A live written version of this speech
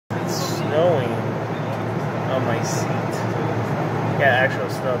snowing on my seat. Yeah, actual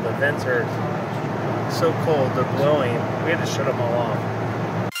snow. The vents are so cold, they're blowing. We had to shut them all off.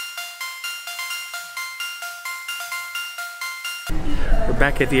 We're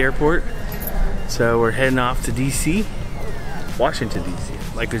back at the airport, so we're heading off to DC, Washington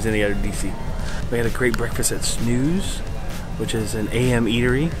DC, like there's any other DC. We had a great breakfast at Snooze, which is an AM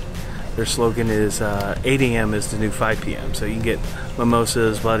eatery. Their slogan is 8 AM is the new 5 PM. So you can get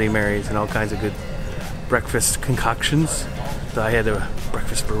mimosas, Bloody Marys, and all kinds of good breakfast concoctions. So I had a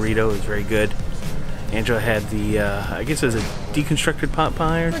breakfast burrito, it was very good. Angela had the, I guess it was a deconstructed pot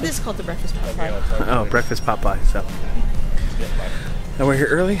pie or something? This is called the breakfast pot pie. Oh, breakfast pot pie, so. And we're here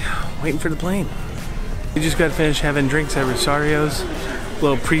early, waiting for the plane. We just got finished having drinks at Rosario's. A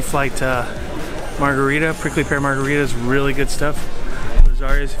little pre-flight margarita, prickly pear margarita is really good stuff.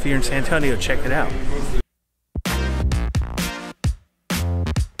 Rosario's, if you're in San Antonio, check it out.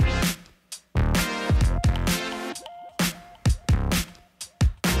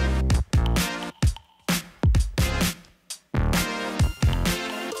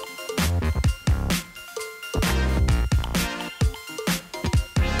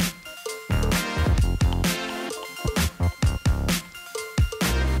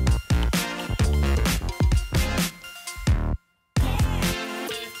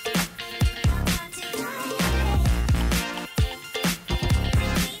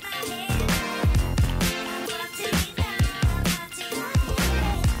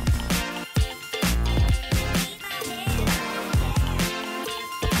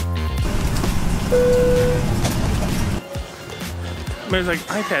 There's like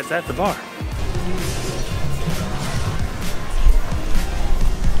iPads at the bar.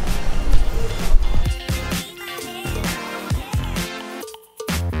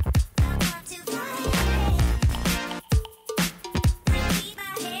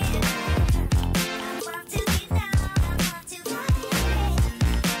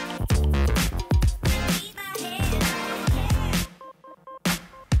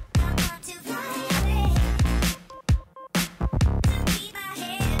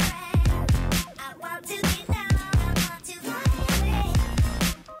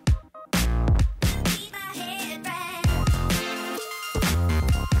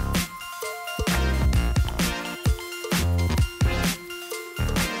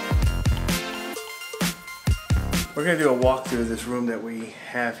 We're gonna do a walkthrough of this room that we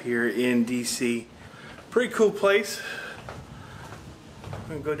have here in DC. Pretty cool place.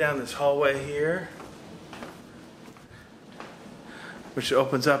 We're gonna go down this hallway here, which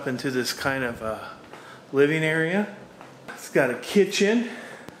opens up into this kind of living area. It's got a kitchen.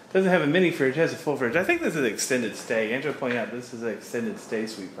 Doesn't have a mini fridge, it has a full fridge. I think this is an extended stay. Angela pointed out this is an extended stay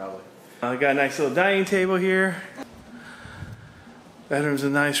suite probably. Got a nice little dining table here. Bedroom's a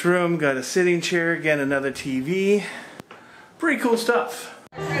nice room, got a sitting chair, again another TV. Pretty cool stuff.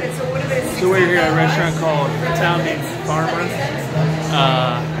 So we're here at a restaurant called Founding Farmer.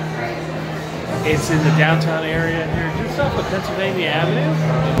 It's in the downtown area here, just off of Pennsylvania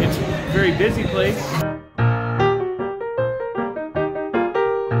Avenue. It's a very busy place.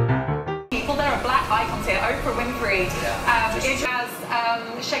 People, there are black icons here. Oprah Winfrey, it has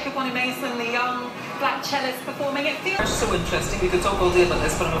Sheikha Bonnie Mason, the young black cellist performing. It feels so interesting. We could talk all day about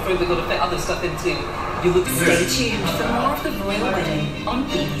this, but I'm afraid we've got to fit other stuff into. You look. Stay tuned for more of the Royal Wedding on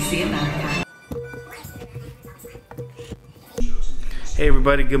BBC America. Hey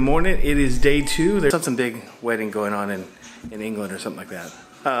everybody, good morning. It is day 2. There's some big wedding going on in England or something like that.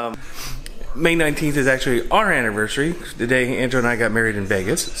 May 19th is actually our anniversary. The day Andrew and I got married in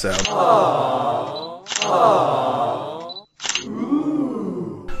Vegas, so. Aww. Aww.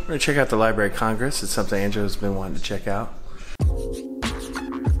 We're gonna check out the Library of Congress. It's something Andrew's been wanting to check out.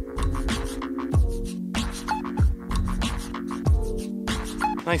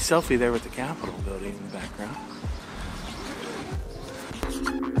 Nice selfie there with the Capitol building in the background.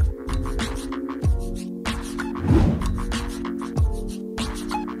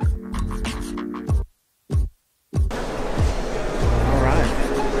 All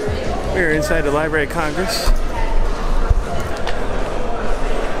right, we're inside the Library of Congress.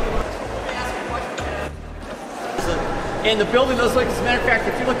 And the building does look, as a matter of fact,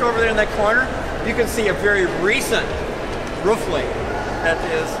 if you look over there in that corner, you can see a very recent roof leak that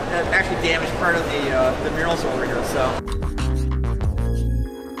actually damaged part of the murals over here. So.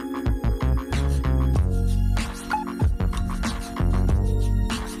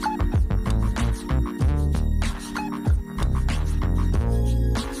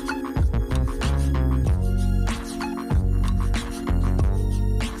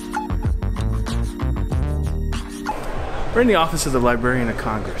 We're in the office of the Librarian of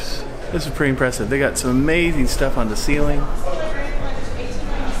Congress. This is pretty impressive. They got some amazing stuff on the ceiling. The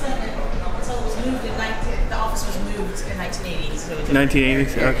office was moved in 1980. So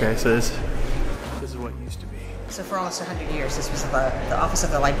 1980s? Okay, so this is what it used to be. So for almost 100 years, this was the office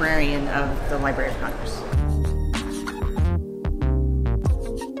of the librarian of the Library of Congress.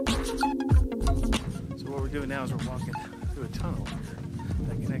 So what we're doing now is we're walking through a tunnel here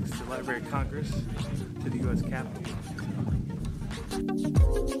that connects the Library of Congress to the U.S. Capitol.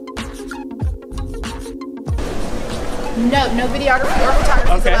 No videography or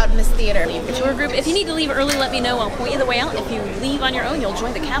photography is allowed in this theater. Tour group. If you need to leave early, let me know. I'll point you the way out. If you leave on your own, you'll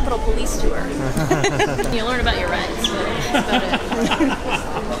join the Capitol Police Tour. You'll learn about your rights. But that's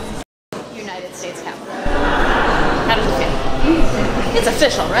about it. United States Capitol. How does it feel? It's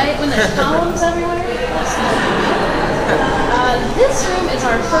official, right? When there's columns everywhere. This room is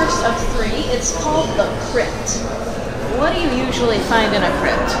our first of 3. It's called the Crypt. What do you usually find in a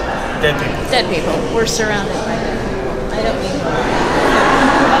crypt? Dead people. Dead people. We're surrounded by them. I don't mean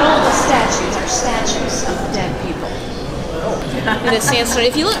but all the statues are statues of dead people. In a sandstone.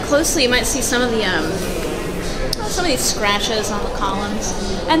 If you look closely, you might see some of these scratches on the columns,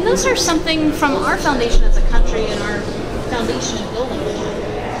 and those are something from our foundation as a country and our foundation in building the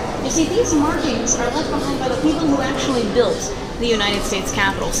Capitol. You see, these markings are left behind by the people who actually built the United States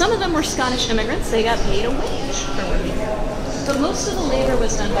Capitol. Some of them were Scottish immigrants. They got paid a wage for working there. But most of the labor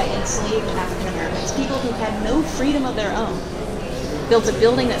was done by enslaved African Americans, people who had no freedom of their own, built a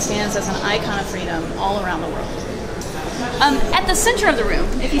building that stands as an icon of freedom all around the world. At the center of the room,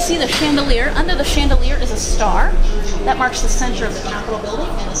 if you see the chandelier, under the chandelier is a star that marks the center of the Capitol building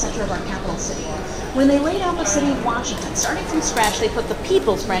and the center of our capital city. When they laid out the city of Washington, starting from scratch, they put the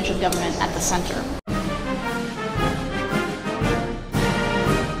people's branch of government at the center.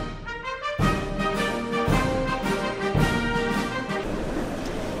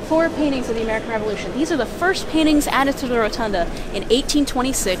 4 paintings of the American Revolution. These are the first paintings added to the rotunda in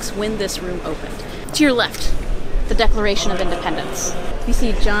 1826 when this room opened. To your left, the Declaration of Independence. You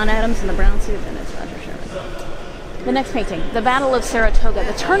see John Adams in the brown suit, and it's Roger Sherman. The next painting, the Battle of Saratoga.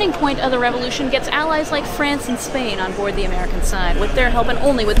 The turning point of the Revolution gets allies like France and Spain on board the American side. With their help, and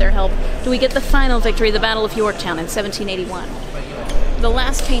only with their help, do we get the final victory, the Battle of Yorktown in 1781. The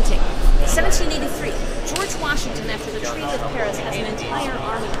last painting, 1783. George Washington, after the Treaty of Paris, has an entire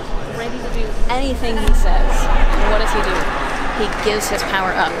army ready to do anything he says. And what does he do? He gives his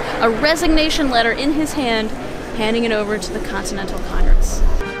power up. A resignation letter in his hand, handing it over to the Continental Congress.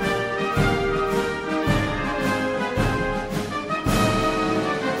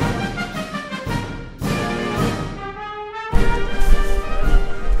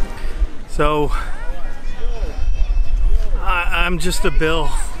 So, I'm just a Bill,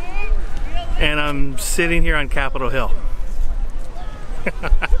 and I'm sitting here on Capitol Hill.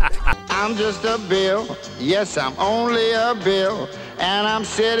 I'm just a Bill, yes, I'm only a Bill, and I'm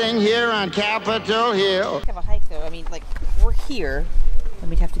sitting here on Capitol Hill. Have a hike though, I mean, like, we're here, and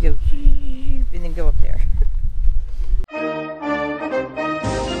we'd have to go and then go up there.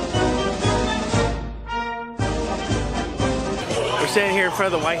 We're standing here in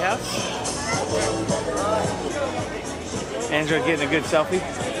front of the White House. Angela getting a good selfie.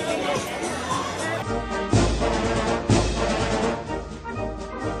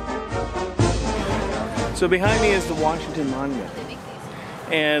 So behind me is the Washington Monument.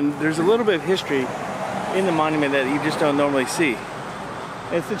 And there's a little bit of history in the monument that you just don't normally see.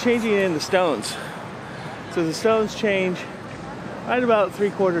 It's the changing in the stones. So the stones change right about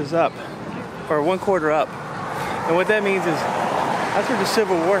 3/4 up, or 1/4 up. And what that means is that's where the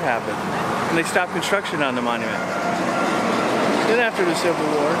Civil War happened. And they stopped construction on the monument. Then after the Civil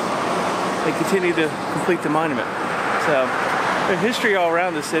War, they continued to complete the monument. So there's history all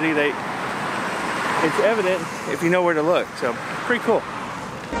around the city. It's evident if you know where to look. So pretty cool.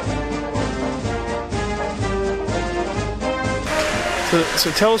 So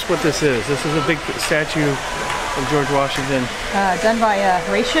tell us what this is. This is a big statue of George Washington. Done by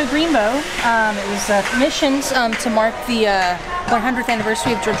Horatio Greenbow. It was commissioned to mark the 100th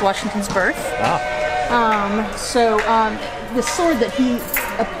anniversary of George Washington's birth. Wow. The sword that he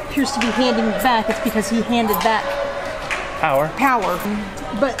appears to be handing back, it's because he handed back Power.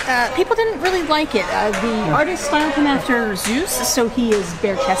 But people didn't really like it. The artist styled him after Zeus, so he is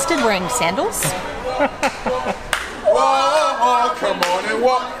bare-chested, wearing sandals. Whoa, come on and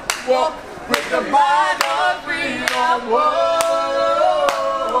walk with the mind of freedom. Whoa,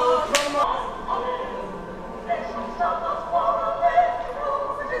 come on.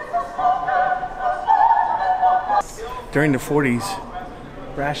 During the 40s,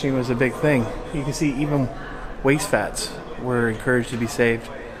 rationing was a big thing. You can see even waste fats were encouraged to be saved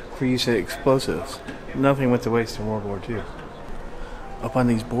for use in explosives. Nothing went to waste in World War II. Up on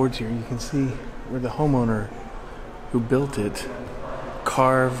these boards here, you can see where the homeowner who built it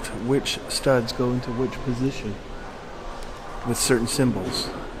carved which studs go into which position with certain symbols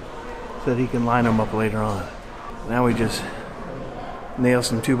so that he can line them up later on. Now we just nail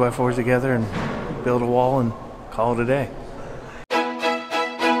some 2x4s together and build a wall and call it a day.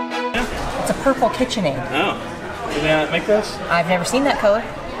 It's a purple KitchenAid. Oh, did they not make those? I've never seen that color.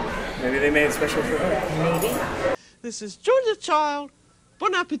 Maybe they made it special for her. Maybe. This is Georgia Child.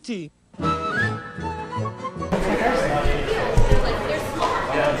 Bon appetit.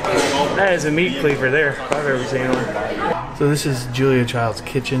 That is a meat cleaver there, if I've ever seen one. So this is Julia Child's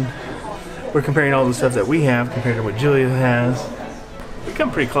kitchen. We're comparing all the stuff that we have compared to what Julia has. We come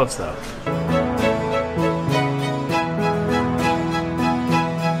pretty close though.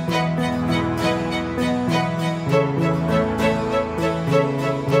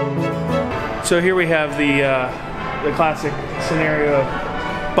 So here we have the classic scenario of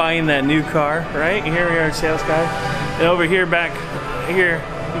buying that new car, right? Here we are, sales guy. And over here, back here,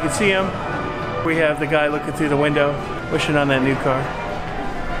 you can see him. We have the guy looking through the window, wishing on that new car.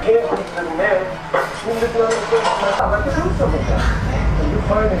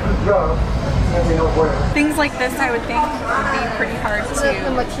 Things like this, I would think, would be pretty hard to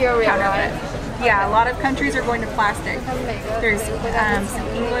counterfeit. Yeah, a lot of countries are going to plastic. There's some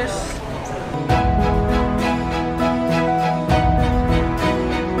English.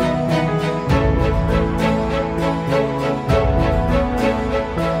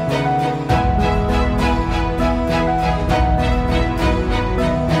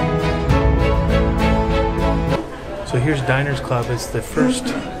 So here's Diners Club. It's the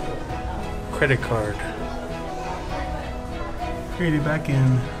first credit card created back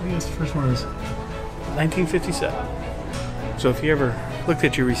in, I guess the first one was 1957. So if you ever looked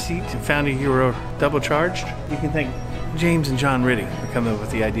at your receipt and found out you were double charged, you can thank James and John Riddy for coming up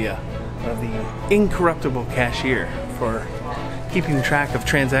with the idea of the incorruptible cashier for keeping track of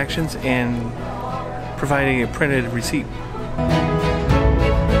transactions and providing a printed receipt.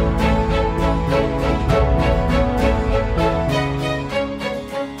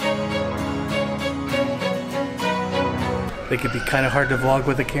 They could be kind of hard to vlog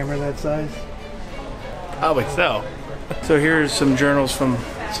with a camera that size. Probably so. So here's some journals from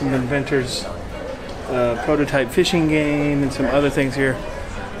some inventors, prototype fishing game and some other things here.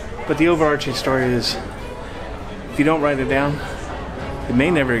 But the overarching story is, if you don't write it down, it may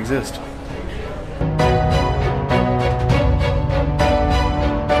never exist.